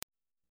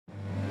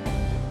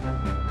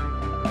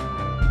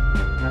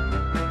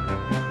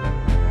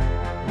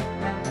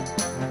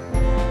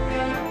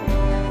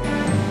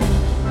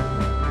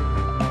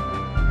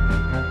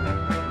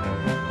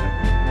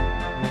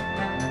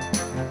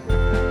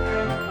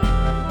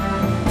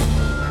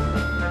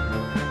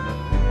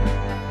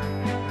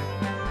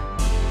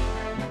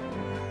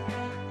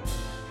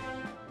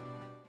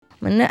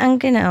mình nó ăn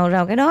cái nào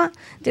rào cái đó,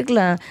 tức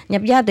là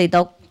nhập gia tùy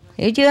tục,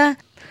 hiểu chưa?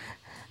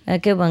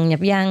 Kêu bằng nhập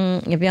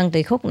văn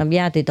tùy khúc, nhập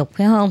gia tùy tục,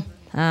 phải không?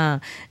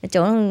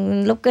 Chỗ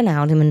lúc cái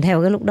nào thì mình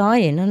theo cái lúc đó,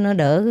 vậy nó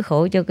đỡ cái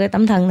khổ cho cái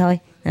tấm thân thôi.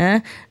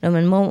 Rồi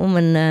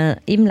mình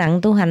im lặng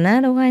tu hành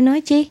á, đâu có ai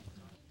nói chi.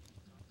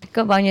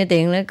 Có bao nhiêu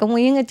tiền là cống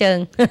hiến hết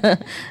trơn.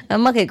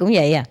 Mất thì cũng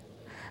vậy à.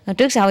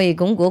 Trước sau gì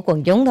cũng của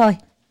quần chúng thôi,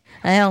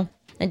 phải không?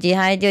 Chị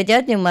Hai chưa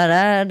chết nhưng mà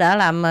đã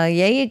làm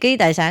giấy ký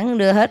tài sản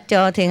đưa hết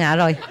cho thiên hạ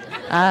rồi.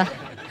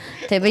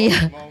 Thì bây giờ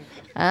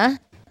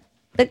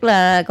tức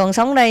là còn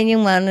sống đây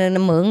nhưng mà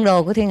mượn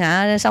đồ của thiên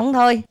hạ sống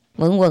thôi.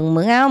 Mượn quần,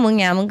 mượn áo, mượn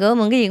nhà, mượn cửa,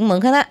 mượn cái gì cũng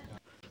mượn hết á.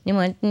 Nhưng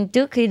mà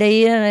trước khi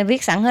đi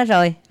viết sẵn hết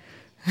rồi.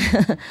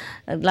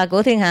 Là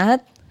của thiên hạ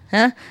hết.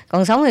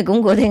 Còn sống thì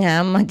cũng của thiên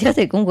hạ, mà chết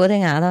thì cũng của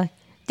thiên hạ thôi.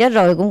 Chết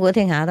rồi cũng của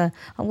thiên hạ thôi.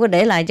 Không có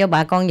để lại cho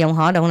bà con dòng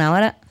họ đồng nào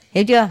hết á.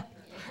 Hiểu chưa?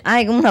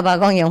 Ai cũng là bà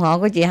con dòng họ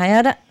của chị Hai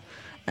hết á.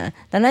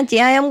 Tại nên chị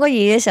Hai không có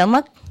gì để sợ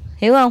mất.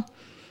 Hiểu không?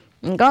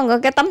 Có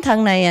cái tấm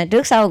thân này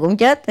trước sau cũng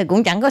chết thì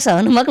cũng chẳng có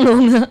sợ nó mất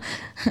luôn nữa.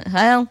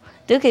 Phải không?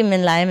 Trước khi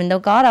mình lại mình đâu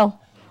có đâu.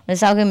 Rồi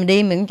sau khi mình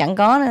đi mình cũng chẳng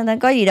có nữa.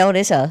 Có gì đâu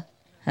để sợ.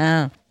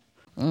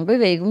 Quý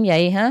vị cũng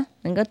vậy ha.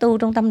 Mình có tu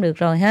trong tâm được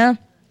rồi ha.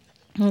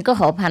 Có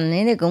họp hành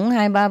thì cũng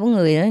 2, 3, 4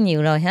 người nữa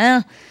nhiều rồi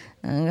ha.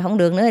 Không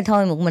được nữa thì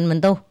thôi một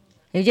mình tu.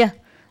 Hiểu chưa?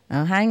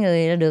 2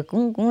 người được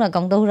cũng là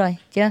cộng tu rồi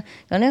chưa?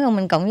 Còn nếu không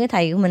mình cộng với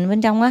thầy của mình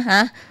bên trong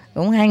á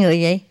cũng 2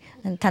 người vậy.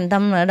 Thành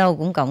tâm ở đâu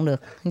cũng cộng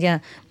được chưa?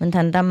 Mình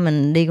thành tâm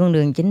mình đi con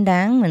đường chính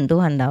đáng, mình tu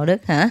hành đạo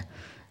đức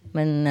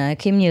mình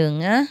khiêm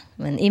nhường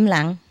mình im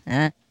lặng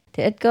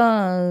thì ít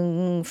có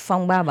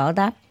phong ba bão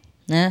táp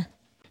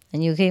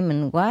nhiều khi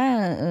mình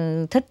quá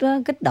thích quá,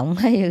 kích động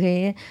hay nhiều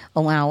khi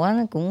ồn ào quá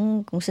nó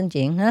cũng sinh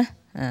chuyện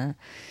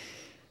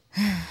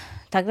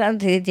thật ra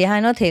thì chị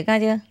Hai nói thiệt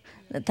chứ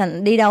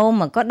đi đâu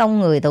mà có đông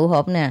người tụ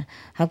họp nè,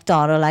 học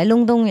trò rồi lại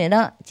lung tung vậy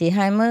đó, chị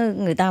Hai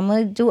người ta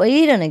mới chú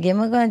ý rồi này kia,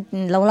 mới có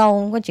lâu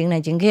lâu có chuyện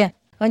này chuyện kia.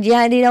 Còn chị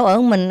Hai đi đâu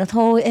ở mình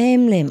thôi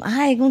êm lềm,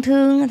 ai cũng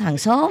thương, thằng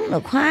xóm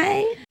rồi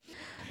khoái.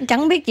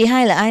 Chẳng biết chị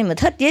Hai là ai mà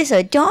thích với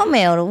sợ chó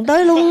mèo rồi cũng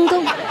tới lung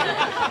tung.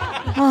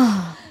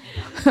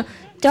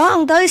 Chó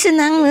không tới xin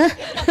ăn nữa.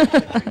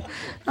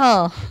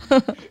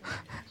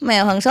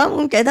 Mèo hàng xóm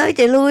cũng chạy tới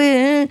chạy lui,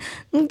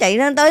 chạy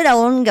nó tới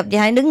đâu gặp chị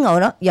Hai đứng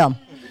ngồi đó dòm.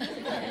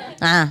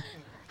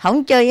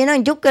 Không chơi với nó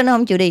một chút cái nó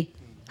không chịu đi,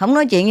 không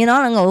nói chuyện với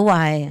nó ngồi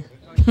hoài.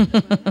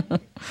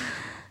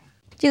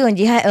 Chứ còn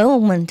chị Hai ở một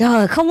mình,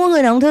 trời, không có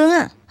người nào thương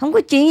không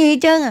có chuyện gì hết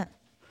trơn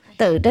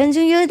từ trên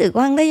xuống dưới, từ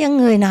quan tới dân,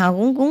 người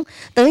nào cũng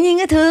tự nhiên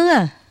cái thương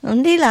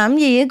đi làm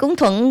gì cũng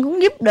thuận,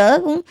 cũng giúp đỡ,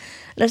 cũng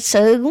lịch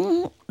sự,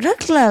 cũng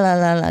rất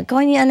là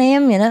coi như anh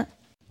em vậy đó.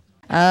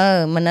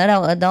 Mình ở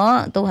đâu ở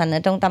đó, tu hành ở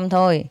trong tâm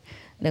thôi,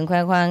 đừng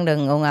khoe khoang,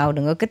 đừng ồn ào,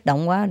 đừng có kích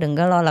động quá, đừng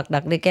có lo lật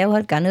đật đi kéo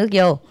hết cả nước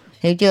vô,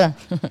 hiểu chưa?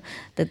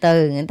 Từ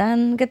từ người ta,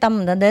 cái tâm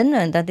người ta đến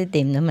rồi người ta đi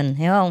tìm nữa mình,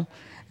 hiểu không?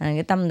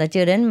 Cái tâm người ta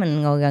chưa đến,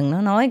 mình ngồi gần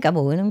nó nói cả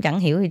buổi nó cũng chẳng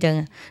hiểu gì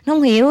trơn. Nó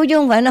không hiểu chứ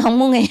không phải nó không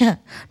muốn nghe,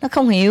 nó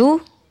không hiểu.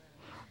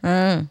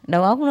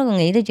 Đầu óc nó còn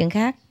nghĩ tới chuyện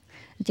khác,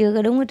 chưa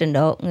có đúng cái trình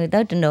độ. Người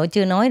tới trình độ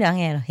chưa nói đã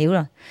nghe rồi, hiểu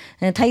rồi.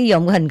 Thấy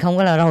dòng cái hình không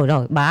có là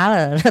rồi bả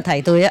là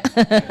thầy tôi á.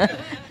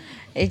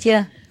 Hiểu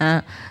chưa?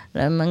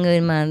 Rồi mọi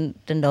người mà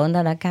trình độ người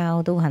ta đã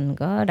cao, tu hành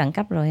có đẳng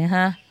cấp rồi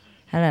ha,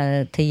 hay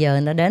là thì giờ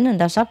người ta đến, người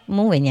ta sắp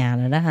muốn về nhà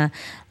rồi đó ha,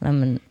 là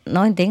mình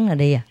nói một tiếng là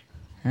đi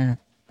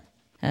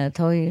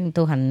thôi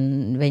tu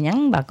hành về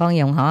nhắn bà con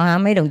dòng họ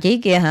mấy đồng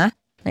chí kia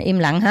im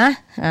lặng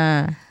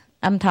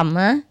âm thầm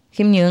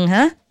khiêm nhường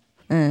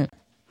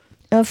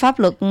pháp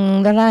luật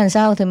ra làm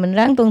sao thì mình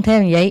ráng tuân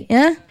theo như vậy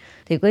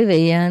thì quý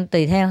vị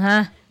tùy theo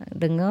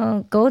đừng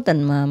có cố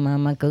tình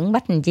mà cưỡng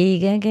bách làm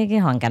chi cái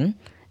hoàn cảnh,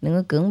 đừng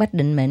có cưỡng bách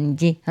định mệnh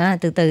chi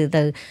từ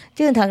từ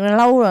chứ thật là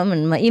lâu rồi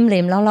mình mà im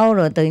lìm lâu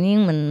rồi tự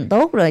nhiên mình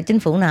tốt rồi, chính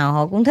phủ nào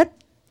họ cũng thích,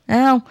 phải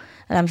không?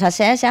 Làm sạch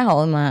sẽ xã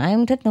hội mà ai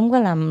không thích, không có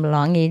làm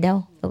loạn gì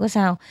đâu có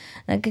sao.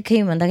 Cái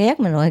khi mà người ta ghét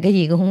mình rồi cái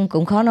gì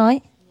cũng khó nói,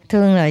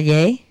 thương là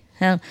dễ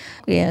không,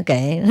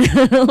 kệ.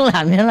 Không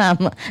làm nó làm,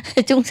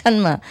 chúng sanh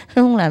mà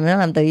không làm nó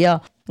làm tự do.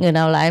 Người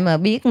nào lại mà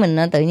biết mình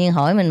tự nhiên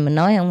hỏi mình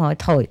nói không hỏi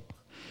thôi,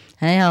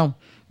 thấy không?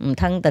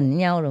 Thân tình với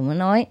nhau rồi mới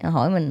nói,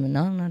 hỏi mình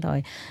nói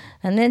thôi.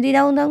 Nên đi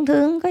đâu không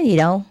thương, có gì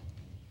đâu.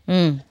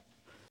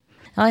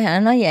 Thôi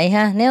nói vậy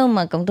ha. Nếu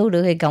mà cộng tu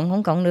được thì cộng,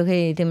 không cộng được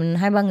thì mình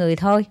 2, 3 người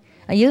thôi,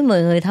 ở dưới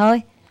 10 người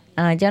thôi,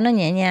 cho nó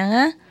nhẹ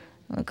nhàng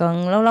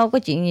Còn lâu lâu có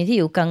chuyện gì thí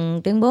dụ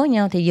cần tuyên bố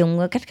nhau thì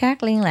dùng cách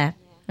khác liên lạc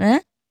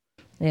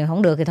thì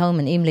không được thì thôi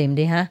mình im lìm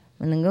đi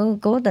mình đừng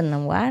có cố tình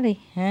làm quá đi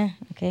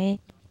ok.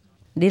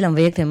 Đi làm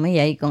việc thì mới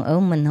vậy, còn ở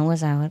mình không có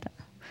sao hết,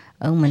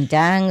 ở mình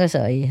chẳng có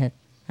sợ gì hết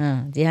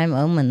chỉ hai mà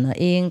ở mình là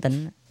yên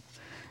tĩnh.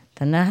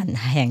 Thành ra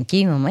hèn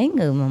chi mà mấy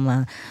người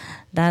mà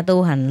ta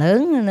tu hành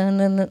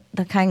lớn,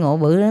 ta khai ngộ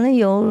bự nó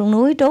vô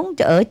núi trốn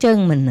ở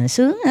chân mình là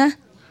sướng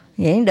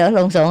vậy đỡ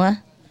lộn xộn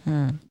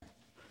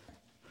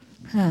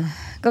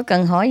Có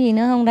cần hỏi gì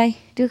nữa không đây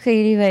trước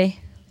khi đi về?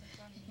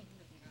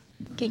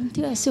 Kính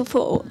thưa sư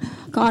phụ,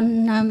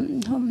 Con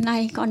hôm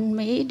nay con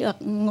mới được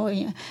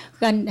ngồi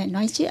gần để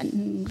nói chuyện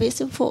với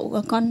sư phụ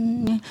của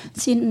con.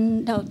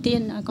 Xin đầu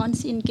tiên là con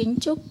xin kính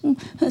chúc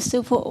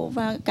sư phụ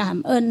và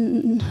cảm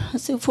ơn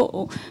sư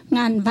phụ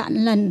ngàn vạn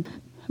lần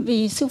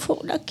vì sư phụ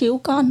đã cứu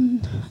con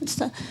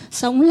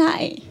sống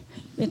lại.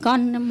 Vì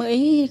con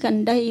mới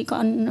gần đây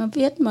con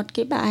viết một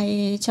cái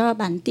bài cho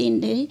bản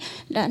tin đấy,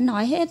 đã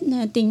nói hết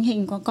tình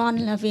hình của con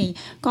là vì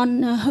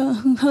con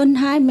hơn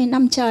 20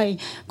 năm trời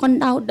con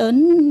đau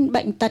đớn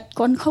bệnh tật,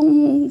 con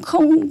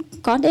không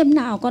có đêm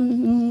nào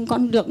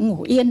con được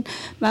ngủ yên.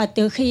 Và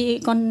từ khi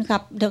con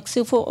gặp được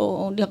sư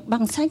phụ, được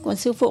băng sách của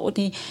sư phụ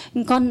thì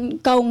con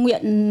cầu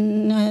nguyện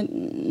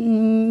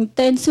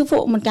tên sư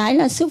phụ một cái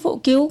là sư phụ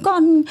cứu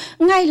con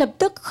ngay lập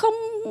tức,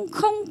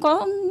 không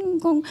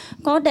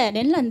có để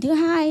đến lần thứ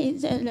hai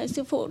là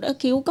sư phụ đã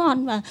cứu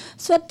con. Và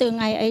suốt từ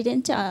ngày ấy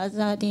đến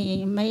giờ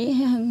thì mấy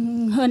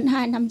hơn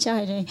 2 năm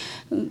trời rồi,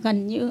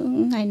 gần như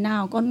ngày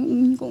nào con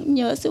cũng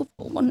nhớ sư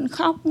phụ, con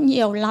khóc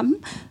nhiều lắm.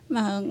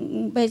 Mà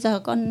bây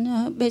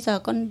giờ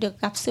con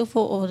được gặp sư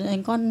phụ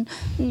rồi, con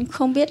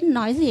không biết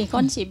nói gì,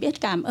 con chỉ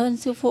biết cảm ơn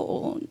sư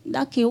phụ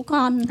đã cứu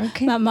con.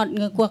 Và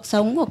cuộc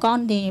sống của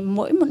con thì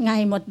mỗi một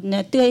ngày một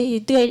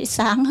tươi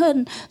sáng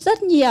hơn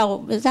rất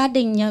nhiều. Gia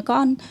đình nhà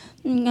con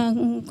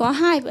có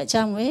 2 vợ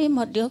chồng với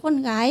một đứa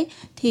con gái,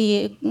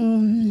 thì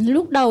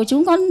lúc đầu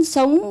chúng con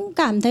sống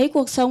cảm thấy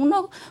cuộc sống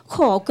nó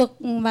khổ cực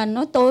và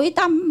nó tối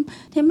tăm.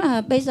 Thế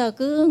mà bây giờ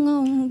cứ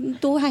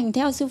tu hành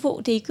theo sư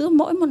phụ thì cứ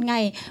mỗi một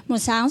ngày một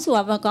sáng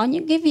sủa, và có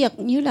những cái việc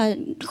như là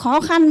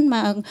khó khăn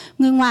mà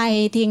người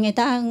ngoài thì người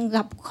ta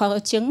gặp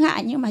chướng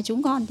ngại, nhưng mà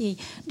chúng con thì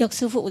được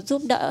sư phụ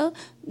giúp đỡ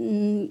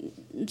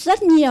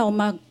rất nhiều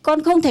mà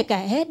con không thể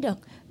kể hết được.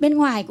 Bên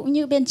ngoài cũng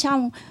như bên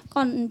trong,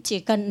 con chỉ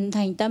cần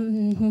thành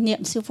tâm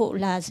niệm sư phụ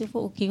là sư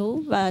phụ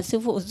cứu, và sư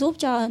phụ giúp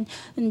cho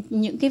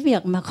những cái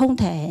việc mà không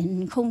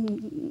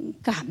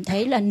cảm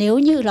thấy là nếu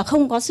như là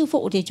không có sư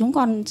phụ thì chúng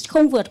con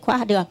không vượt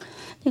qua được.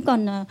 Thế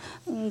còn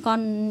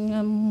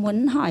con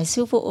muốn hỏi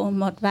sư phụ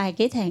một vài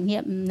cái trải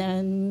nghiệm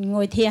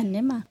ngồi thiền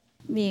đấy mà.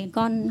 Vì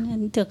con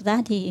thực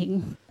ra thì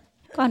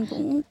con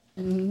cũng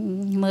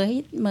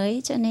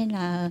mới cho nên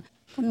là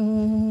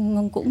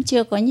con cũng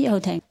chưa có nhiều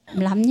trải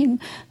nghiệm lắm. Nhưng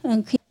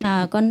khi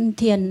mà con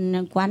thiền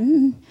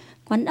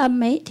quán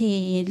âm ấy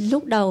thì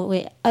lúc đầu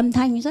âm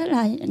thanh rất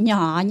là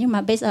nhỏ, nhưng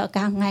mà bây giờ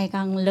càng ngày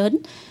càng lớn,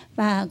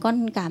 và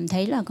con cảm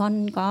thấy là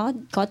con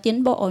có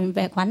tiến bộ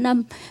về quán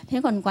âm.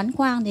 Thế còn quán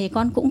quang thì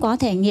con cũng có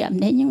thể nghiệm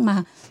đấy, nhưng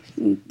mà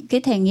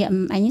cái thể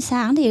nghiệm ánh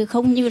sáng thì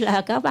không như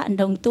là các bạn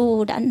đồng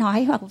tu đã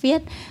nói hoặc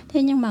viết.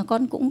 Thế nhưng mà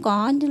con cũng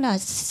có, như là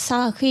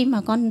sau khi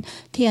mà con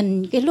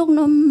thiền cái lúc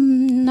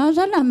nó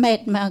rất là mệt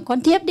mà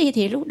con thiếp đi,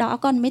 thì lúc đó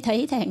con mới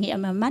thấy thể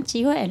nghiệm mà mắt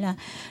trí huệ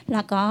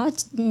là có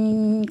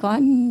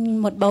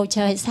một bầu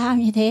trời sao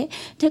như thế.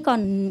 Thế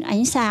còn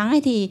ánh sáng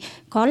ấy thì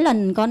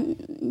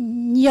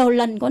nhiều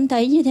lần con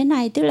thấy như thế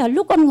này, tức là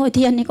lúc con ngồi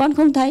thiền thì con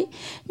không thấy,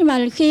 nhưng mà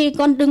khi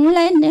con đứng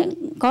lên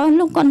có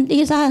lúc con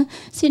đi ra,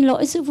 xin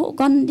lỗi sư phụ,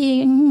 con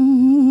đi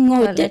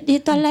ngồi đi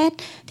toilet,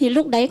 thì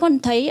lúc đấy con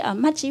thấy ở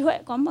mắt trí huệ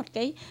có một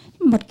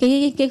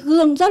cái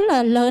gương rất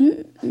là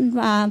lớn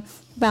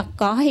và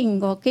có hình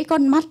của cái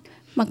con mắt,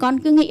 mà con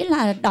cứ nghĩ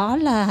là đó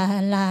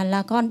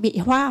là con bị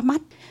hoa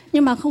mắt.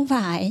 Nhưng mà không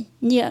phải.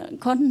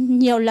 Con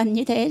nhiều lần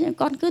như thế,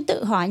 con cứ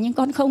tự hỏi, nhưng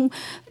con không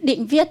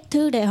định viết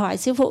thư để hỏi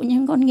sư phụ,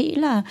 nhưng con nghĩ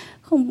là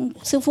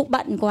sư phụ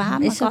bận quá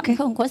mà con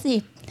không có dịp.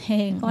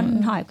 Thì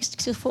con hỏi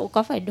sư phụ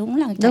có phải đúng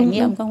là trải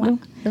nghiệm không ạ?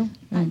 Đúng.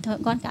 Thôi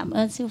con cảm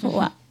ơn sư phụ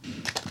ạ.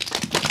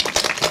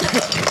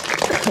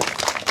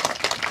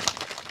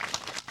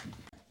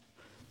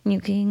 Nhiều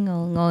khi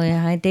ngồi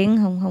 2 tiếng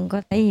không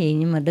có thấy gì,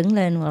 nhưng mà đứng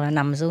lên hoặc là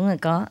nằm xuống là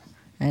có.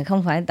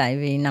 Không phải tại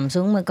vì nằm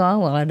xuống mới có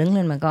hoặc là đứng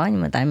lên mà có,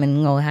 nhưng mà tại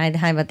mình ngồi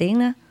 2-3 tiếng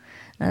đó,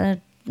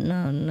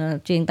 nó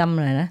chuyên tâm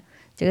rồi đó.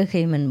 Chứ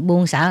khi mình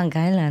buông xả một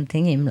cái là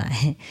thể nghiệm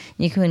lại.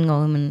 Như khi mình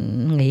ngồi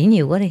mình nghĩ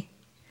nhiều quá đi,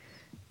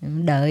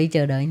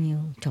 chờ đợi nhiều,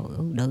 trời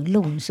ơi, đợi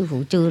luôn sư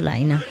phụ chưa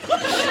lại nè.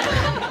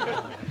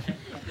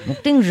 1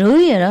 tiếng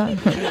rưỡi rồi đó,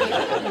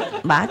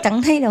 bả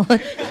chẳng thấy đâu hết.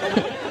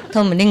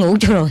 Thôi mình đi ngủ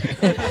cho rồi.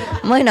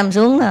 Mới nằm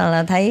xuống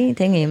là thấy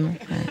thể nghiệm.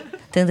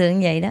 Thường như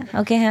vậy đó.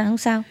 Ok ha, không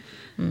sao.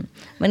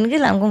 Mình cứ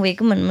làm công việc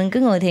của mình cứ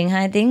ngồi thiền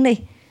 2 tiếng đi,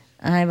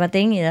 2-3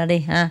 tiếng gì đó đi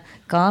ha.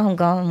 Không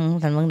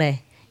thành vấn đề.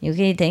 Nhiều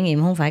khi thể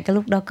nghiệm không phải cái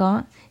lúc đó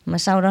có, mà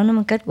sau đó nó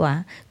mới kết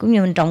quả. Cũng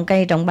như mình trồng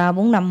cây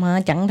 3-4 năm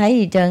chẳng thấy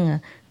gì trơn à.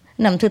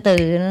 Năm thứ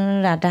 4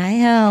 nó ra trái,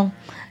 hay không?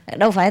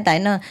 Đâu phải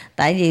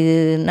tại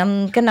vì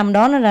cái năm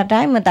đó nó ra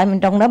trái, mà tại mình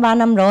trồng đã 3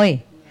 năm rồi,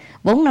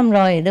 4 năm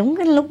rồi, đúng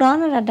cái lúc đó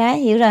nó ra trái,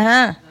 hiểu rồi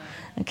ha.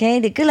 Ok,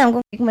 thì cứ làm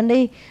công việc mình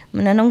đi.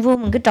 Mình là nông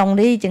vương, mình cứ trồng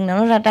đi, chừng nào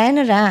nó ra trái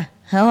nó ra,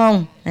 hiểu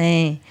không?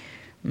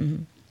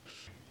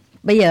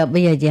 Bây giờ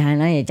chị Hai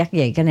nói vậy, chắc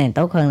vậy cái này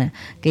tốt hơn nè.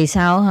 Kỳ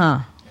sau ha,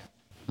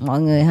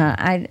 mọi người ha,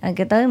 ai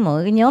cái tới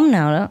mỗi cái nhóm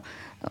nào đó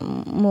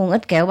mua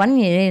ít kẹo bánh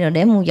gì đi rồi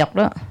để mua dọc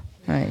đó.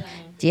 Rồi,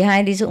 chị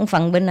Hai đi xuống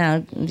phần bên nào,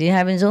 chị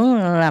Hai bên xuống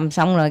làm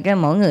xong rồi cái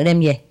mỗi người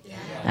đem về.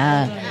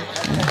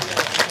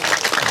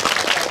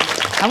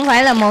 Không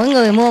phải là mỗi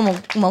người mua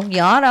một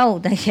giỏ đâu,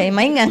 tại vì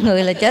mấy ngàn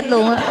người là chết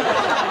luôn á.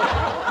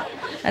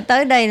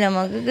 Tới đây là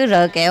mà cứ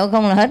rờ kẹo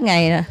không là hết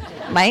ngày rồi.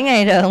 7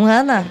 ngày rồi không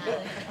hết à.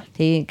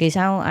 Thì kỳ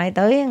sau ai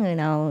tới, người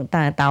nào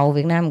tàu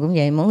Việt Nam cũng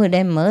vậy, mỗi người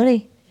đem mớ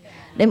đi.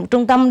 Đem một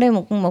trung tâm, đem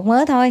một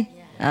mớ thôi.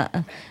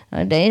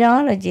 Để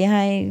đó rồi chị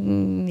hai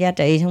gia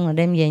trị xong rồi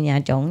đem về nhà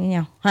trộn với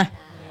nhau ha.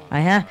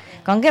 Rồi ha.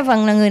 Còn cái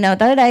phần là người nào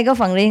tới đây có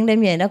phần riêng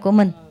đem về đó của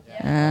mình.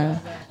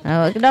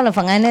 Cái đó là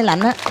phần ai nấy lãnh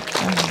á.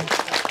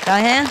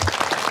 Rồi ha.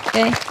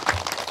 Okay.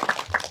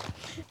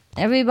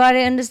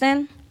 Everybody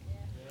understand?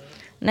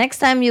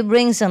 Next time you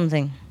bring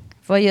something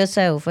for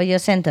yourself, for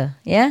your center,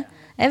 yeah?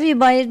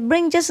 Everybody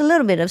bring just a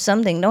little bit of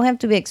something. Don't have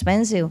to be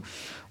expensive.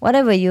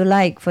 Whatever you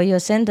like for your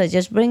center,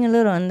 just bring a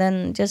little and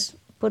then just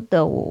put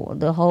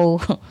the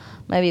whole,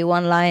 maybe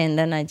one line and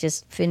then I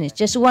just finish.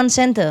 Just one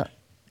center.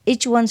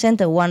 Each one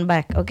center, one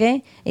bag,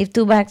 okay? If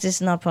 2 bags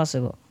is not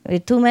possible.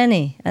 With too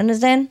many,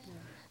 understand?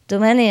 Too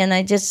many and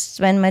I just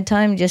spend my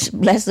time, just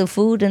bless the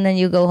food and then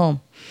you go home.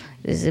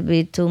 This would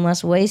be too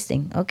much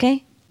wasting,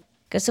 okay?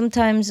 Because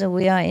sometimes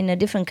we are in a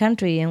different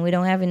country and we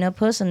don't have enough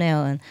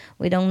personnel and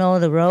we don't know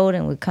the road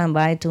and we can't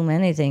buy too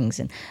many things.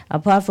 And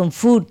apart from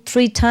food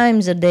 3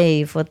 times a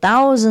day for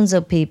thousands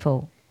of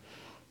people,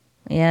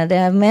 yeah,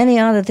 there are many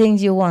other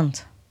things you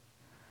want.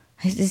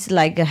 It's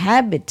like a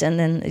habit and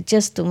then it's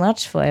just too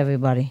much for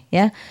everybody,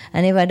 yeah?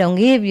 And if I don't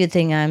give, you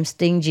think I'm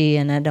stingy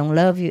and I don't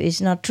love you.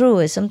 It's not true.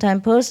 It's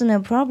sometimes personal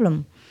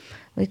problem.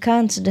 We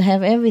can't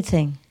have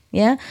everything,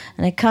 yeah?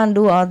 And I can't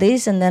do all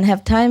this and then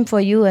have time for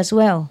you as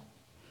well.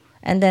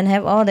 And then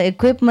have all the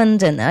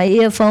equipment and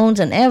earphones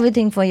and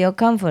everything for your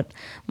comfort.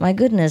 My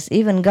goodness,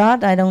 even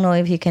God, I don't know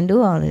if he can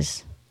do all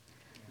this.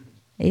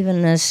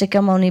 Even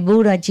Shakyamuni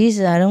Buddha,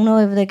 Jesus, I don't know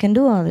if they can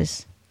do all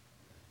this.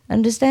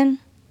 Understand?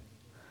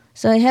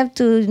 So I have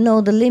to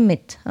know the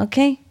limit,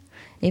 okay?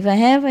 If I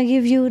have, I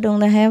give you.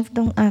 Don't I have,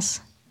 don't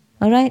ask.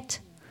 All right?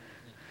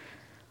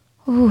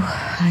 Ooh,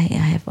 I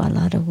have a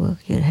lot of work.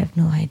 You have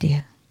no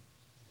idea.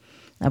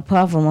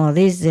 Apart from all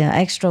this, there are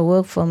extra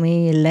work for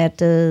me,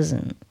 letters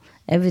and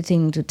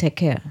everything to take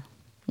care.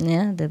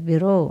 Yeah, the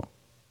bureau,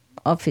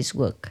 office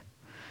work,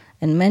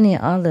 and many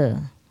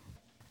other,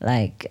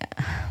 like,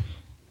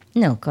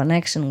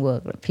 connection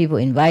work. People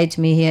invite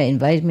me here,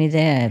 invite me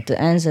there. I have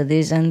to answer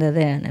this, answer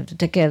there, and I have to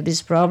take care of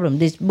this problem.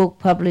 This book,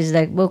 publish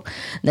that book,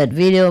 that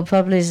video,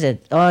 publish that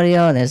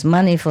audio. There's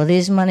money for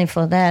this, money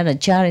for that, a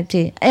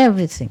charity,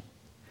 everything.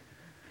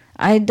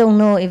 I don't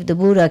know if the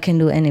Buddha can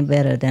do any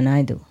better than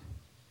I do.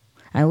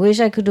 I wish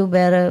I could do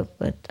better,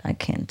 but I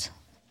can't.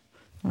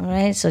 All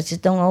right, so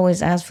just don't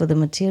always ask for the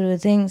material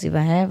things. If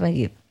I have, I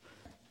give.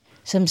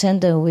 Some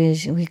center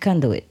we can't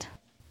do it.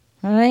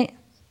 All right?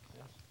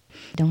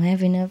 Don't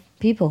have enough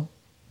people.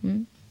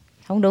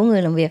 Không đủ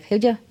người làm việc, hiểu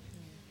chưa?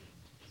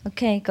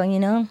 Okay, còn gì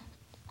nữa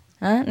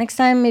không? Next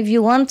time if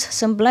you want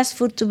some blessed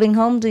food to bring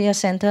home to your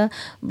center,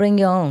 bring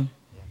your own.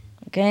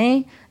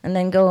 Okay? And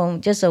then go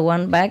home, just a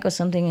one bag or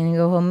something, and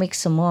go home, mix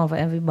some more for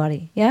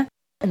everybody. Yeah?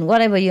 And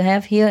whatever you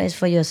have here is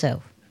for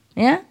yourself.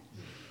 Yeah?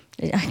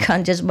 I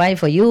can't just buy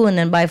for you and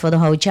then buy for the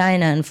whole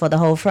China and for the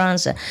whole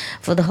France,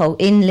 for the whole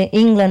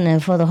England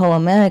and for the whole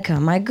America.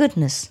 My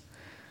goodness.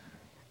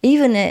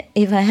 Even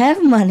if I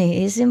have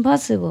money, it's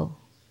impossible.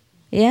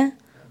 Yeah?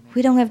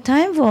 We don't have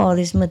time for all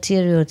these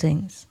material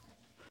things.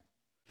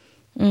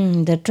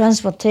 The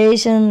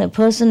transportation, the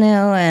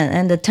personnel,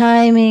 and the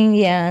timing,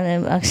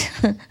 yeah.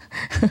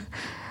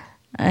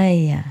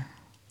 Yeah.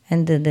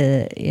 And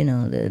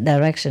the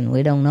direction,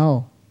 we don't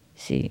know.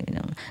 See,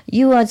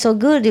 you are so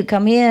good, you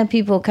come here,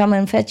 people come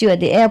and fetch you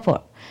at the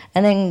airport.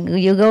 And then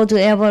you go to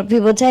the airport,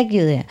 people take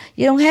you there.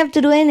 You don't have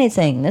to do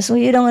anything. That's why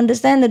you don't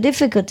understand the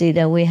difficulty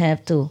that we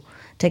have to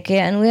take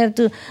care. And we have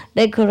to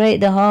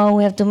decorate the hall,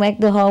 we have to make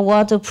the hall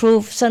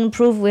waterproof,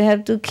 sunproof, we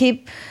have to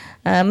keep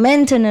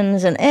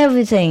maintenance and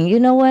everything. You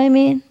know what I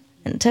mean?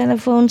 And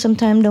telephone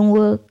sometimes don't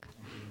work.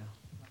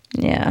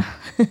 Yeah.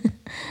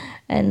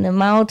 And the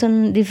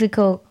mountain,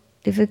 difficult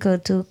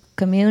to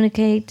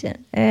communicate,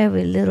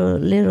 every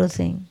little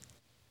thing.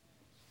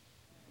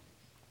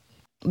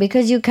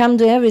 Because you come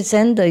to every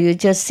center, you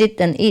just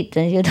sit and eat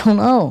and you don't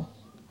know.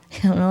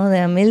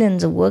 There are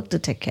millions of work to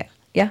take care.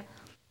 Yeah?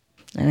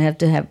 And you have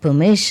to have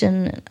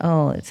permission.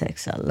 It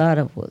takes a lot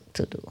of work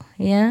to do.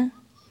 Yeah?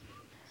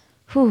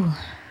 Whew.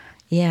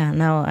 Yeah,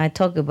 now I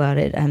talk about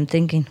it, I'm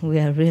thinking we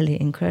are really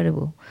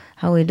incredible.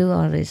 How we do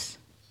all this.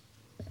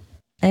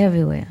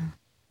 Everywhere.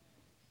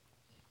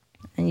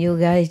 And you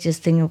guys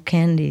just think of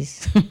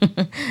candies.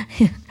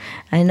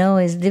 I know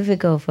it's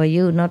difficult for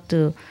you not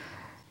to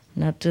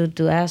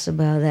ask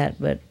about that,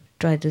 but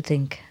try to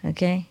think,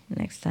 okay?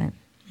 Next time.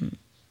 And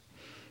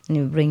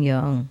you bring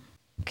your own,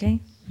 okay?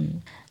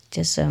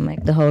 Just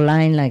make the whole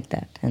line like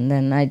that. And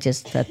then I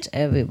just touch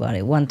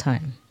everybody one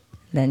time.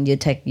 Then you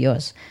take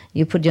yours.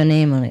 You put your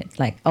name on it,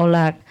 like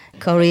Aulacese,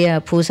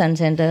 Korea, Busan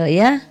Center,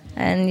 yeah?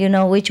 And you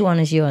know which one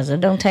is yours.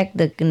 Don't take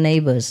the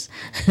neighbors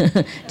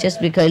just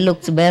because it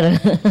looks better.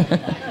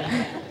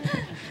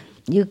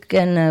 You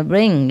can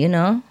bring,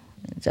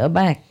 it's a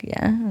bag,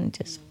 yeah? And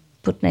just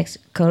put next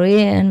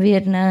Korea and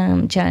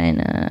Vietnam,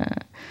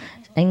 China,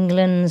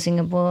 England,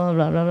 Singapore,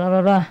 blah, blah, blah,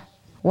 blah, blah.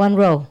 One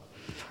row.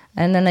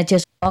 And then I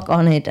just walk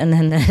on it and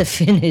then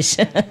finish.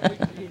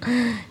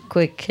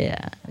 Quick,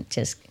 yeah.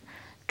 Just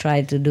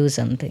try to do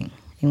something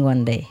in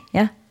one day,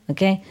 yeah?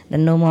 Okay?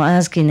 Then no more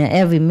asking at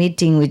every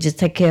meeting we just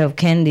take care of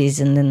candies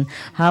and then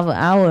half an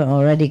hour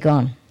already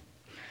gone.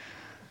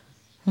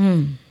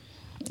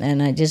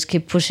 And I just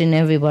keep pushing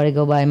everybody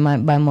go buy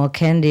more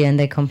candy and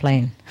they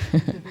complain.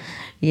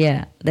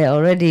 Yeah, they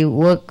already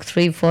work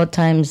 3-4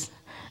 times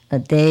a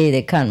day.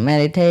 They can't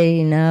meditate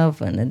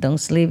enough and they don't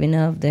sleep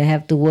enough. They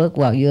have to work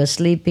while you are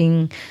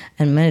sleeping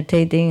and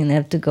meditating and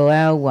have to go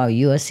out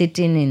while you are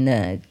sitting in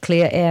the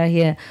clear air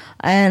here.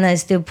 And I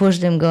still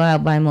push them go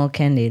out buy more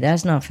candy.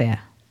 That's not fair.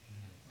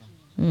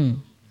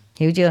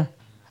 Hiểu chưa?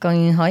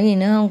 Còn hỏi gì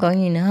nữa không? Còn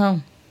gì nữa không?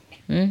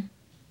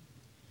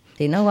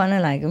 Thì nói qua nói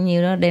lại cũng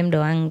như đó, đem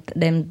đồ ăn,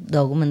 đem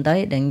đồ của mình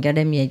tới, đừng cho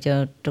đem về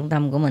cho trung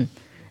tâm của mình.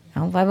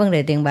 Không phải vấn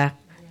đề tiền bạc,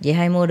 chị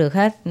hay mua được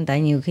hết,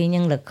 tại nhiều khi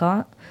nhân lực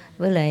khó,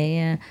 với lại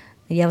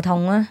giao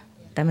thông á,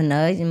 tại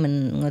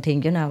mình ngồi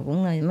thiền chỗ nào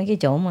cũng là mấy cái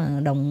chỗ mà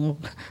đồng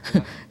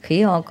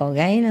khỉ ho cò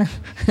gáy nữa,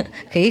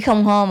 khỉ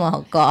không ho mà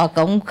cò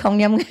cũng không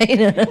dám gáy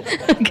nữa,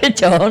 cái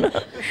chỗ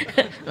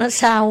nó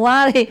xa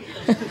quá đi,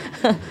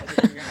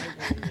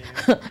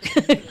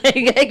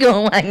 gáy cũng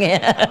không ai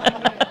nghe.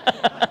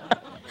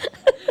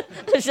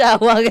 Sao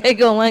qua gáy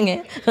cô má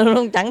nghe,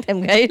 luôn chẳng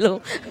thèm gáy luôn.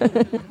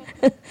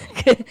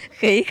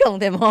 Khỉ không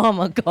thèm ho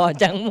mà cò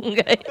chẳng muốn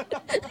gáy.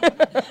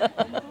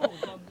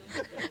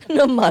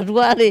 Nó mệt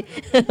quá đi.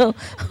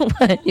 Không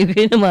phải, nhiều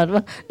khi nó mệt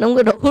quá, nó không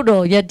có đủ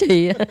đồ gia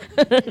trì.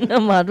 Nó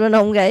mệt quá nó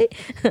không gáy.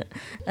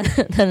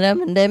 Thành ra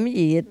mình đem cái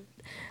gì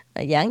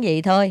giản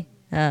dị thôi.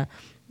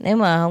 Nếu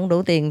mà không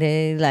đủ tiền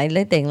thì lại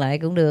lấy tiền lại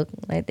cũng được,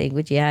 lấy tiền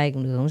của chị hai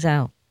cũng được, không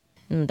sao.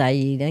 Tại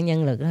vì nó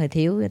nhân lực nó hơi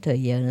thiếu, cái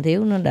thời giờ nó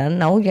thiếu, nó đã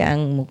nấu cho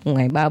ăn một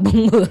ngày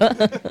 3-4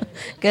 bữa.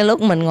 Cái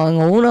lúc mình ngồi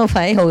ngủ nó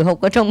phải hồi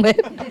hục ở trong bếp.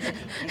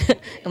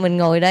 Mình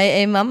ngồi đây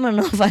êm ấm,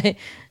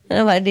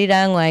 nó phải đi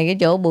ra ngoài cái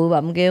chỗ bụi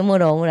bặm kia mua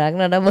đồ mua đặt,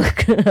 nó đã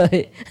bực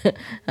rồi.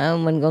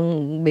 Mình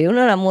còn biểu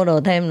nó ra mua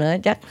đồ thêm nữa,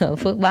 chắc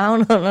phước báo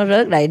nó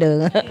rớt đầy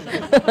đường.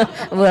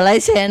 Vừa lái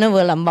xe nó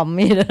vừa làm bầm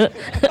như đó.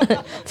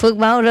 Phước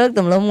báo rớt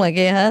tùm lum ngoài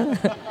kia hết.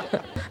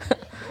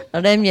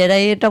 Rồi đem về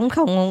đây trống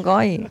không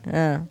có gì.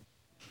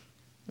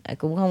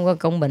 Cũng không có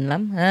công bình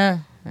lắm ha.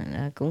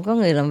 Cũng có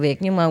người làm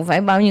việc nhưng mà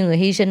phải bao nhiêu người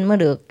hy sinh mới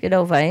được, chứ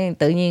đâu phải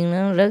tự nhiên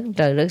nó rớt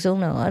trời rớt xuống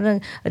nào.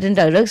 Ở trên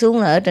trời rớt xuống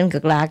là ở trên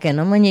cực lạc kìa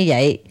nó mới như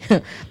vậy.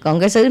 Còn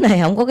cái xứ này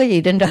không có cái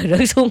gì trên trời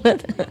rớt xuống hết.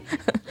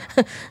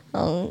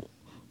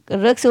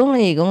 Rớt xuống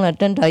cái gì cũng là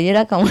trên trời dưới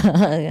đất không.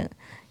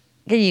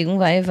 Cái gì cũng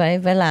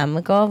phải làm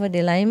mới có, phải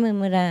đi lấy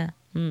mới ra.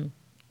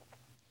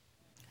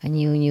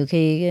 Nhiều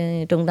khi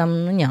cái trung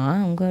tâm nó nhỏ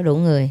không có đủ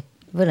người,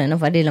 với lại nó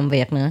phải đi làm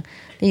việc nữa.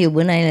 Ví dụ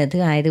bữa nay là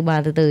thứ hai, thứ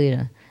ba, thứ tư rồi,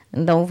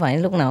 đâu phải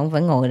lúc nào cũng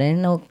phải ngồi để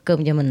nấu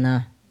cơm cho mình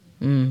à.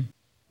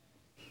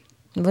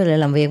 Với lại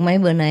làm việc mấy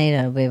bữa nay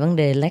là về vấn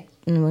đề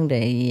vấn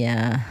đề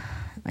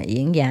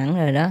diễn giảng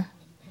rồi đó,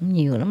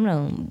 nhiều lắm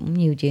rồi,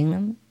 nhiều chuyện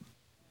lắm.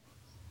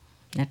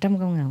 Trăm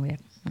công ngàn việc,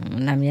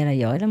 làm vậy là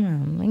giỏi lắm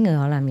rồi. Mấy người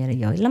họ làm vậy là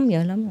giỏi lắm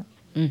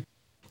rồi.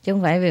 Chứ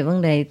không phải về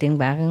vấn đề tiền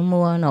bạc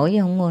mua nổi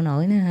chứ không mua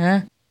nổi nữa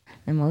ha.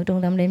 Mỗi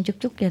trung tâm đem chút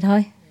cho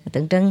thôi,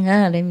 tượng trưng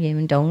ha, đem về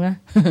mình trộn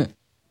đó.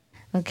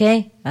 Ok,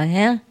 rồi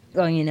ha.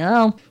 Còn gì nữa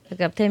không? Tôi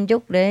gặp thêm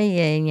chút để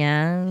về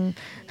nhà.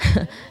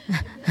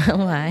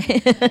 Không phải.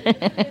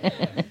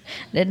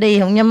 Để đi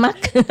không nhắm mắt.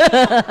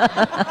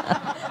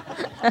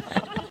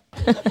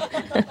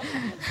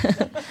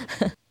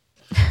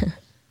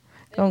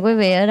 Còn quý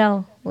vị ở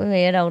đâu? Quý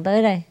vị ở đâu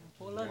tới đây?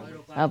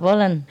 Ở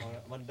Poland.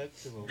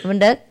 Vinh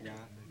Đức.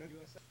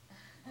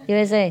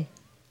 USA.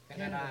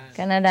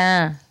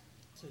 Canada.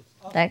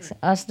 Texas,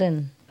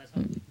 Austin.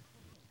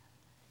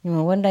 Nhưng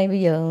mà quanh đây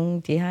bây giờ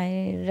chị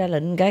hai ra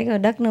lệnh cái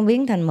đất nó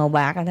biến thành màu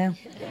bạc rồi thấy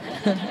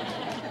không?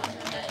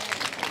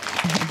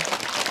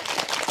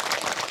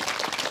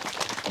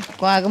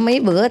 Qua có mấy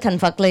bữa thành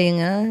Phật liền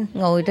hả?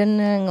 Ngồi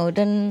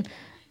trên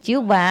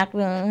chiếu bạc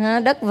rồi, ha,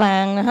 đất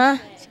vàng rồi, ha.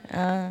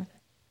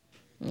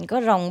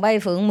 Có rồng bay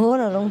phượng múa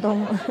rồi lung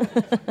tung.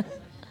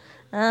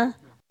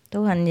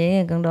 Tu hành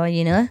vậy còn đòi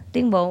gì nữa?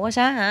 Tiến bộ quá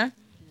xá hả?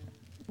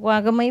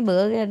 Qua có mấy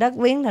bữa cái đất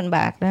biến thành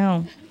bạc phải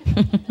không?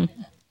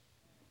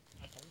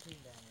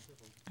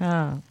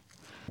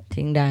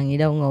 Thiên đàng gì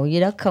đâu, ngồi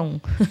dưới đất không.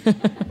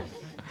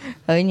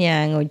 Ở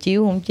nhà ngồi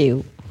chiếu không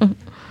chịu.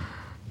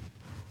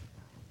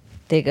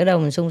 Tiệc ở đâu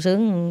mình sung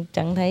sướng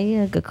chẳng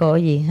thấy cực khổ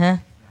gì ha.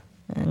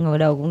 Ngồi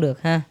đâu cũng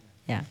được ha.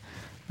 Dạ.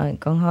 Rồi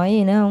còn hỏi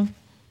gì nữa không?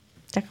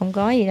 Chắc không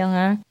có gì đâu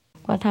ha.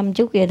 Qua thăm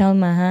chút vậy thôi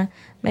mà ha.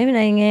 Mấy bữa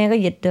nay nghe có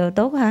dịch rồi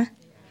tốt hả?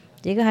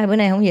 Chỉ có 2 bữa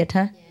nay không dịch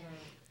hả?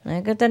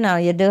 Có tới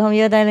nào dịch được không,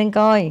 giơ tay lên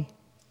coi.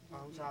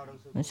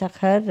 Sắp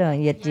hết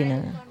rồi, dịch gì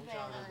nữa.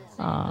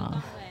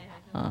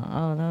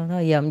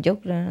 Thôi dòm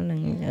chút ra,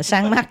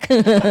 sáng mắt.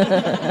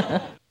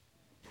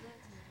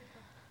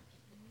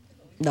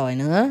 Đòi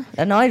nữa,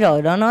 đã nói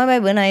rồi, đã nói mấy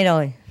bữa nay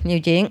rồi, nhiều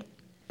chuyện.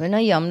 Phải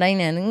nói dòm đây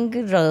nè, những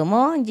cái rờ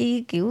mó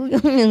chi kiểu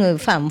giống như người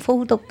phàm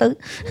phu tục tứ.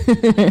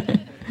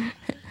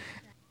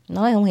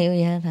 Nói không hiểu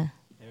gì hết hả?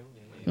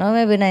 Nói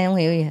mấy bữa nay không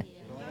hiểu gì hết.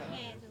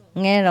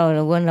 Nghe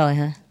rồi quên rồi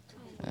hả?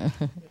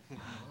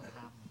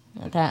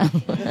 Thà.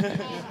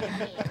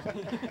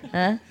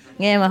 Hả?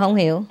 Nghe mà không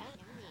hiểu.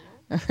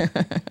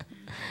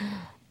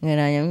 Người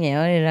nào nhõng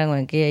nhẽo đi ra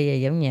ngoài kia về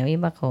nhõng nhẽo với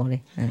Bác Hồ đi.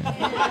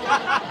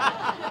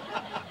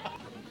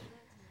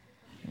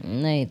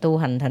 Này tu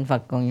hành thành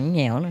Phật còn nhõng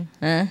nhẽo nữa.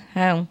 Hả?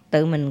 Thấy không?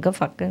 Tự mình có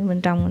Phật ở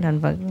bên trong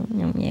thành Phật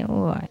nhõng nhẽo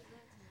hoài.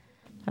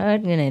 Hết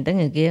người này tới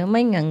người kia,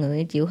 mấy ngàn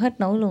người chịu hết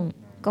nổi luôn.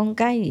 Con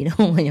cái gì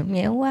đâu mà nhõng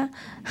nhẽo quá.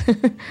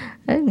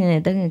 Hết người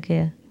này tới người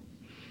kia.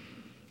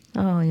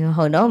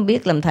 Hồi đó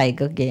biết làm thầy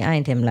cực vậy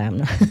ai thèm làm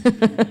nữa.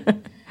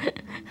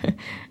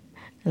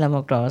 Là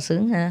một trò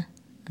sướng ha.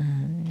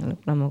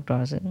 Lúc là một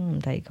trò sướng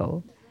làm thầy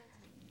khổ.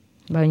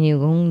 Bao nhiêu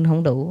cũng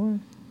không đủ.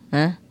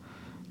 Hả?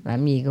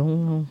 Làm gì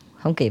cũng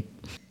không kịp.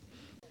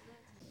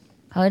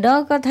 Hồi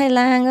đó có Thái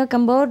Lan, có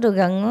Campuchia rồi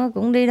gần nó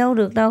cũng đi đâu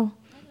được đâu.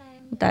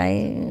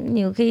 Tại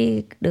nhiều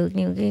khi được,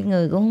 nhiều khi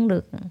người cũng không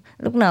được.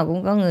 Lúc nào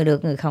cũng có người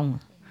được, người không.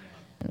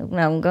 Lúc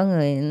nào cũng có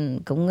người,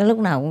 lúc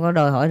nào cũng có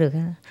đòi hỏi được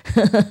hết.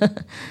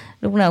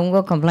 Lúc nào cũng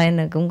có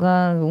complain, cũng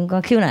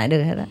có khiếu nại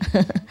được hết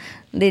đó.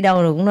 Đi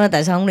đâu rồi cũng nói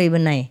tại sao không đi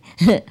bên này.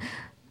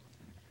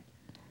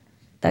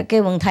 Tại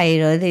kêu bằng thầy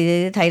rồi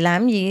thì thầy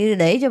làm gì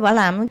để cho bà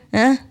làm.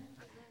 Hả?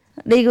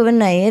 Đi qua bên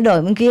này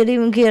đòi bên kia, đi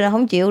bên kia là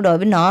không chịu đòi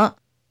bên nọ.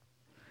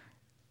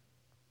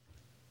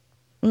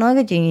 Nói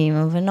cái chuyện gì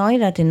mà phải nói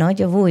ra thì nói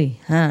cho vui,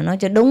 nói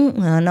cho đúng,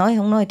 nói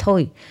không nói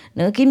thôi.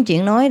 Nữa kiếm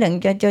chuyện nói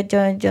đừng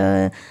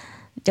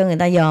cho người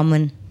ta dò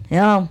mình,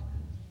 hiểu không?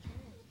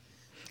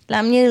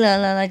 Làm như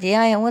là chị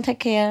ai không có take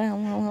care,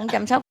 không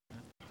chăm sóc.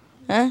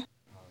 Hả?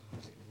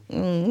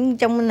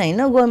 Trong bên này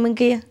nó quên bên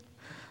kia.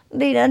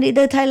 Đã đi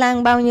tới Thái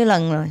Lan bao nhiêu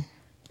lần rồi.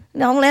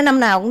 Không lẽ năm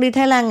nào cũng đi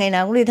Thái Lan, ngày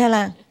nào cũng đi Thái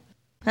Lan.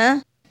 Hả?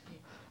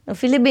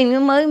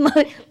 Philippines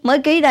mới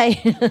ký đây.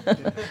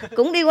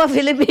 Cũng đi qua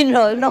Philippines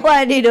rồi, đâu có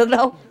ai đi được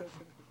đâu.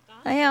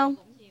 Thấy không?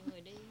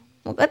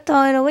 Một ít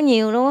thôi, đâu có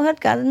nhiều, đâu có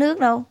hết cả nước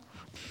đâu.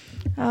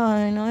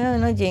 Thôi,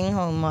 nói chuyện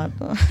hồi mệt.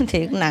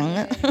 Thiệt nặng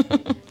á.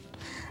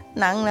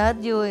 Nặng là hết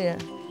vui rồi.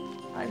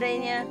 Ở đây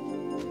nha.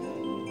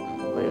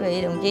 Quý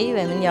vị đồng chí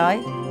về mình giỏi.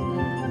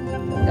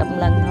 Gặp một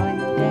lần thôi.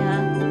 Ok hả?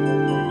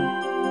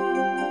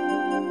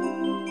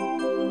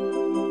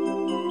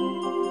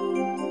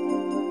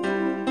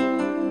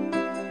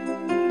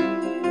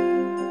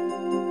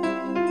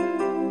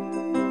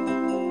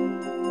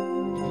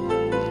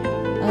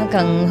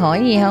 Cần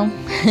hỏi gì không?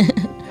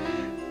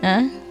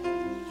 Hả?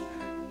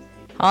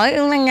 Hỏi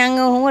cũng lăng nhăng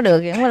không có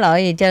được, không có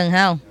lợi gì trơn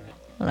không?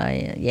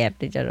 Lợi dẹp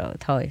đi cho rồi.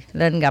 Thôi,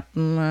 lên gặp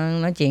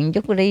nói chuyện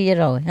chút đi cho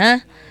rồi. Ha?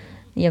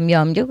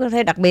 Dòm chút có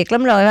thấy đặc biệt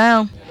lắm rồi phải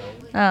không?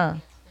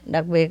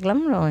 Đặc biệt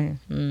lắm rồi.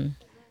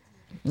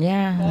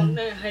 Yeah. Con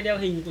hay đeo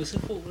hình của sư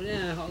phụ nên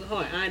là họ cứ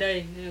hỏi ai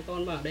đây, nên là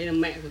con bảo đây là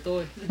mẹ của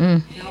tôi.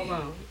 Họ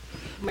bảo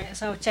mẹ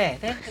sao trẻ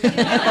thế?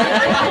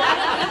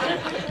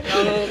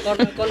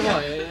 con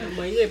hỏi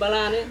mấy người Ba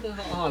Lan ấy,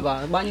 họ hỏi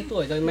bảo bao nhiêu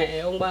tuổi rồi, mẹ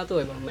ông 3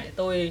 tuổi, bảo mẹ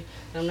tôi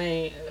năm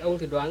nay, ông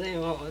thử đoán này,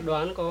 họ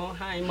đoán có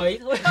 20 mấy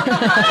thôi.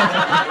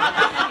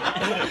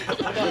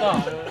 Con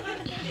bảo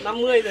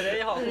 50 rồi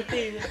đấy, họ không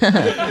tin.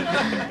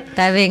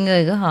 Tại vì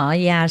người của họ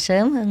già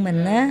sớm hơn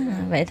mình á,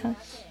 vậy thôi.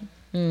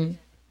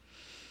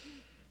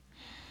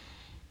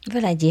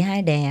 Với lại chị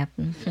hai đẹp.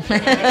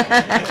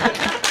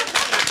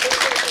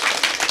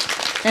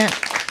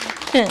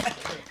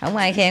 Không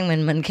ai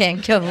khen mình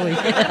khen cho vui.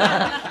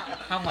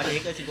 Không mà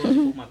thiệt, sư phụ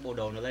mặc bộ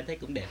đồ này lên thấy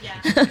cũng đẹp.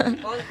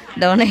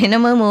 Đồ này nó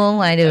mới mua ở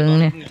ngoài đường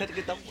nè. Thích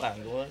cái tóc vàng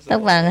của sư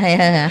Tóc vàng hay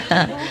hơn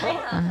hả?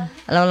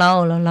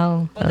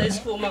 Lâu. Con thấy sư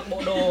phụ mặc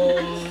bộ đồ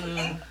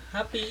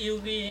Happy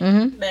UV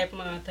đẹp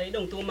mà thấy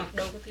đồng tu mặc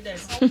đâu có thấy đẹp.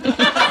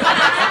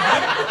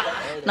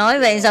 Nói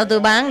vậy sao tôi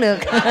bán được?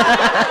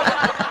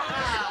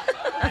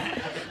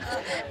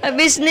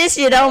 Business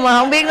gì đâu mà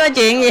không biết nói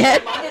chuyện gì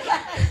hết.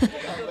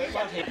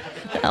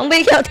 Không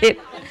biết giao thiệp.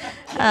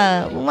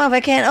 Cũng mà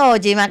phải khen,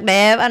 chị mặc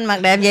đẹp, anh mặc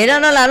đẹp, vậy đó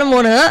nó là nó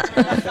mua nữa.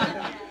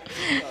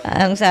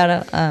 Không sao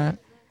đâu.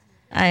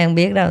 Ai không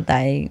biết đâu,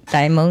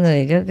 tại mỗi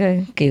người có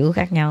cái kiểu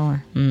khác nhau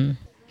mà.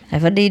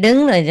 Phải đi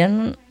đứng rồi cho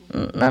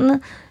nó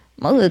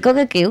mỗi người có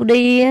cái kiểu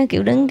đi,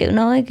 kiểu đứng, kiểu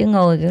nói, kiểu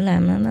ngồi, kiểu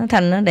làm nó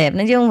thành nó đẹp,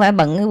 nó chứ không phải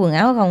bận cái quần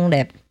áo không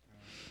đẹp.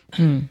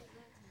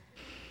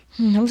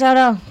 Không sao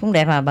đâu, không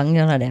đẹp mà bận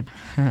vô là đẹp.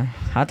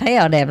 Họ thấy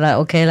họ đẹp là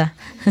ok là.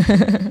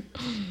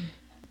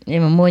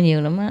 Nhưng mà mua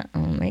nhiều lắm á.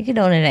 Mấy cái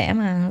đồ này rẻ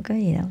mà không có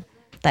gì đâu.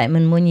 Tại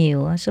mình mua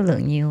nhiều, số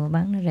lượng nhiều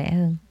bán nó rẻ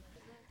hơn.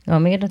 Rồi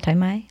mấy cái đó thoải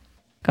mái.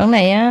 Còn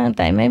này á,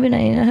 tại mấy bên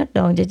này nó hết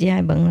đồ cho chị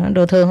hai bận.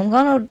 Đồ thường không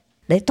có đâu.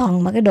 Để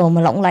toàn mà cái đồ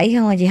mà lộng lẫy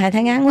không à, chị hai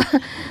thấy ngán quá.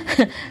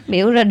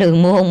 Biểu ra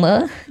đường mua không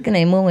mỡ. Cái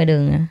này mua ngoài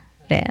đường à,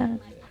 rẻ.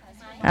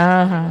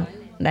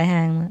 Đại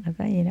hàng mà, đâu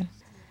có gì đâu.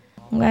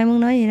 Không có ai muốn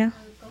nói gì đâu.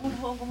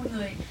 Có một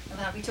người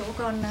vào cái chỗ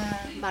con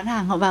bán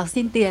hàng, họ vào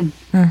xin tiền.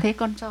 Thế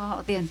con cho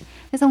họ tiền.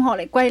 Thế xong họ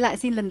lại quay lại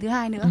xin lần thứ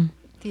hai nữa.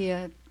 Thì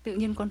tự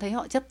nhiên con thấy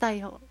họ chấp tay,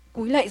 họ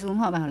cúi lạy xuống,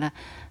 họ bảo là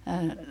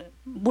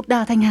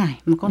Buddha Thanh Hải.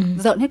 Mà con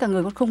giận hết cả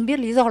người, con không biết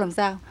lý do làm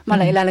sao. Mà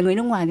lại là người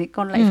nước ngoài thì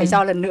con lại phải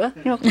cho lần nữa.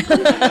 Nhưng mà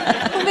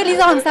không biết lý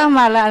do làm sao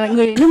mà là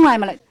người nước ngoài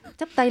mà lại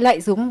chấp tay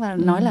lạy xuống và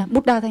nói là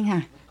Buddha Thanh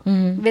Hải.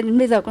 Đến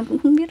bây giờ con cũng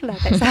không biết là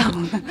tại sao.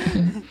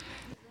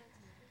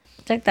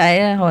 Chắc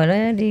tại hồi đó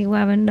đi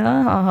qua bên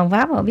đó họ Hoàng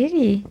Pháp họ biết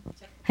gì,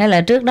 hay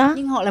là trước đó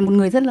Nhưng họ là một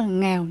người rất là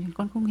nghèo,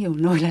 con không hiểu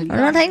nổi là lý do.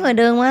 nó thấy ngoài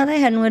đường mà, thấy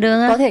hình ngoài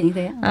đường á. Có thể như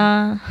thế.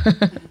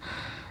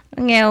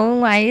 Nghèo ở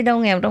ngoài đâu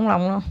nghèo trong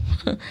lòng đâu.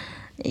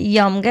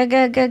 Dòm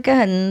cái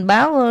hình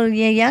báo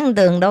dán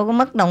tường đâu có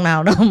mất đồng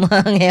nào đâu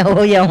mà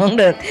nghèo dòm không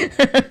được.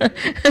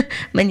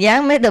 Mình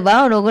dán mấy tờ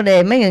báo đâu có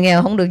đề mấy người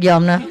nghèo không được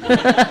dòm nè.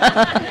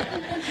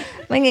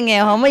 Mấy người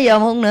nghèo họ mới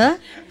dòm không nữa.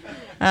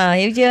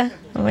 Hiểu chưa?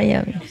 Không mới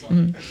dòm.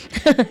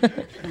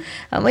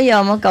 Họ mới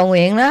dòm họ cầu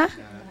nguyện đó.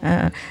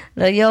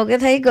 Rồi vô cái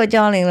thấy cô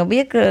cho liền là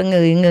biết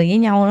người với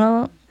nhau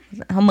đó.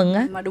 Họ mừng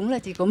á. Mà đúng là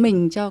chỉ có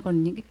mình cho,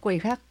 còn những cái quầy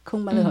khác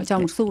không bao giờ họ cho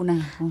một xu nào.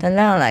 Thành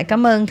ra lại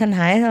cảm ơn Thanh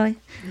Hải thôi.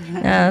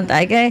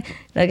 Tại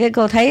cái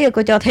cô thấy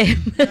cô cho thêm.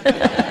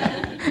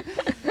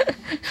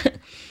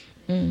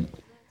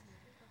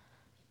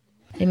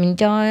 Thì mình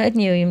cho ít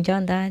nhiều mình cho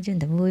người ta chứ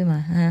người ta vui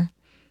mà ha.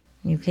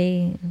 Nhiều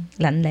khi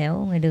lạnh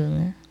lẽo ngoài đường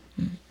á,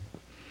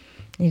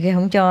 nhiều khi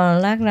không cho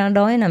lát ra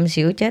đói nằm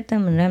xỉu chết á,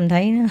 mình ra mình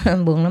thấy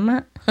buồn lắm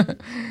á.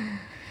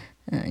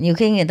 Nhiều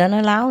khi người ta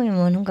nói láo nhưng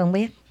mà mình không cần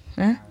biết.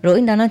 Rủi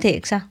người ta nói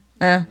thiệt sao?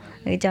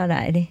 Cứ cho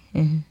đại đi.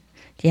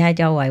 Chị hai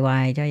cho hoài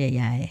hoài, cho dài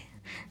dài.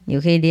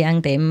 Nhiều khi đi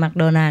ăn tiệm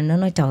McDonald's nó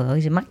nói trời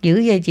ơi mắc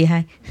dữ vậy chị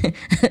hai.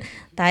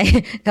 Tại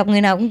gặp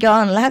người nào cũng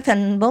cho lát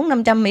thành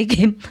 400-500 Mỹ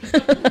Kim.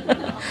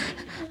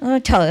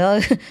 Trời ơi,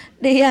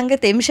 đi ăn cái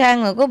tiệm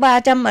sang mà có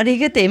 300 mà đi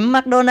cái tiệm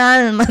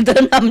McDonald's mà tới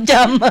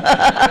 500.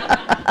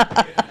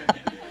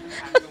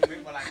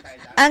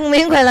 Ăn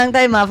miếng khoai lang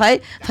tây mà phải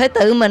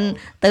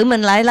tự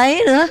mình lại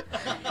lấy nữa.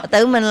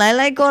 Tự mình lại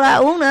lấy cola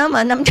uống nữa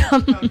mà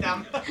 500.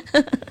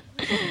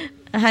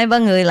 2-3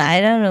 người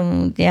lại đó, rồi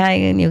chị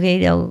hai nhiều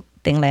khi đâu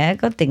tiền lẻ,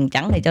 có tiền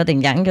chẳng thì cho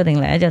tiền chẳng, cho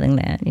tiền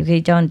lẻ. Nhiều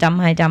khi cho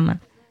 100-200 mà.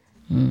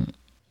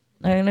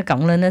 Nó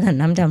cộng lên nó thành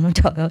 500. Nó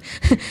trời ơi.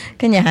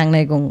 Cái nhà hàng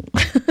này còn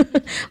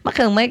mắc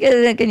hơn mấy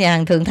cái nhà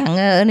hàng thường thặng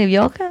ở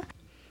New York á.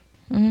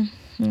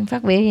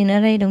 Phát biểu gì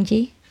nữa đây đồng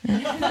chí?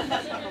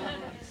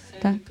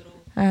 Thôi,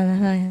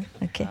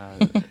 ok.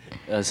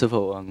 Sư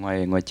phụ,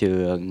 ngoài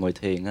trừ ngồi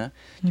thiền á,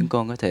 chúng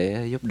con có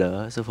thể giúp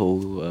đỡ sư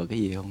phụ cái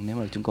gì không? Nếu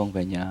mà chúng con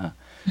về nhà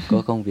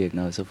có công việc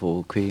nào sư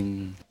phụ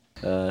khuyên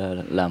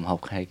làm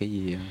học hay cái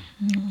gì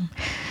không?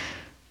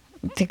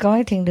 Thì có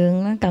cái thiền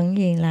đường nó cần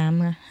gì làm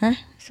mà hả?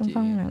 Xung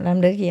phong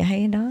làm được gì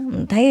hay đó,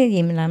 mình thấy cái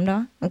gì mình làm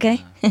đó, ok.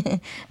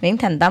 Miễn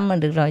thành tâm là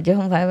được rồi, chứ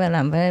không phải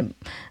làm với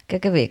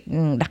cái việc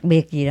đặc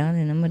biệt gì đó thì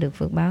nó mới được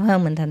phước báo.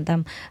 Hơn mình thành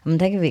tâm, mình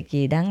thấy cái việc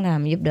gì đáng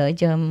làm, giúp đỡ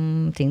cho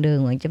thiền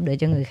đường hoặc giúp đỡ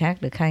cho người khác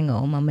được khai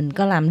ngộ mà mình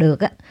có làm được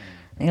á,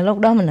 lúc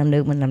đó mình làm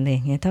được mình làm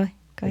liền vậy thôi.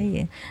 Có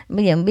gì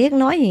bây giờ biết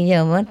nói gì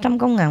giờ mà trăm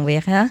công ngàn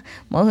việc hả?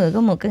 Mỗi người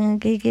có một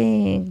cái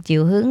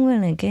chiều hướng với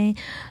này cái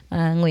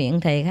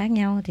nguyện thề khác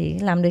nhau thì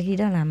làm được gì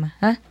đó làm mà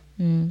hả?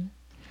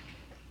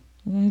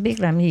 Biết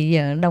làm gì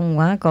giờ, đông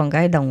quá, còn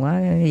cái đông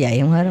quá dậy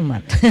không hết,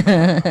 mệt.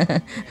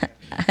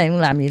 Ai muốn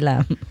làm gì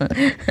làm.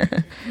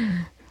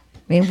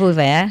 Miễn vui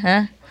vẻ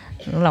hả?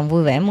 Lòng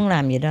vui vẻ muốn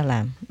làm gì đó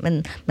làm.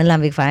 Mình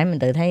làm việc phải mình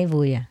tự thấy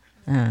vui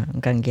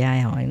không cần chị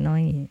ai hỏi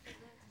nói gì.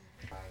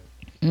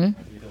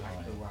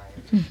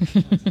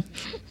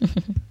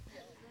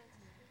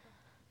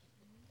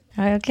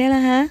 Rồi ok đó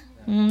hả?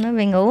 Nói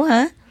về ngủ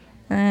hả?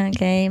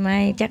 Ok,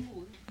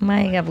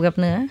 mai gặp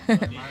nữa.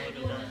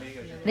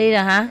 Đi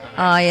rồi hả?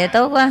 Vậy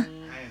tốt quá.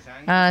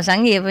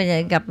 Sẵn dịp bây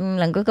giờ gặp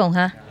lần cuối cùng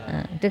ha.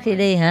 Trước khi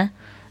đi hả?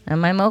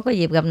 Mai mốt có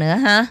dịp gặp nữa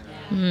ha.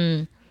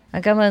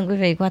 Cảm ơn quý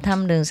vị qua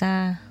thăm đường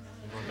xa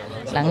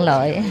lặn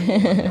lội.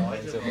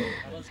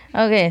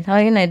 Ok,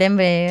 thôi cái này đem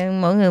về,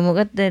 mỗi người một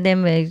ít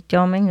đem về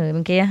cho mấy người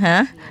bên kia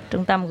hả?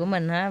 Trung tâm của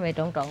mình hả? Về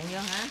trộn vô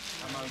hả?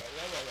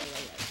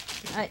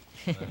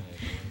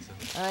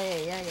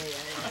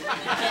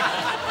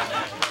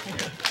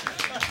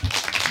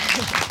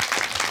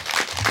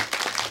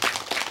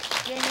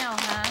 Chia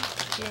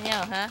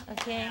nhau hả?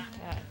 Ok. Rồi.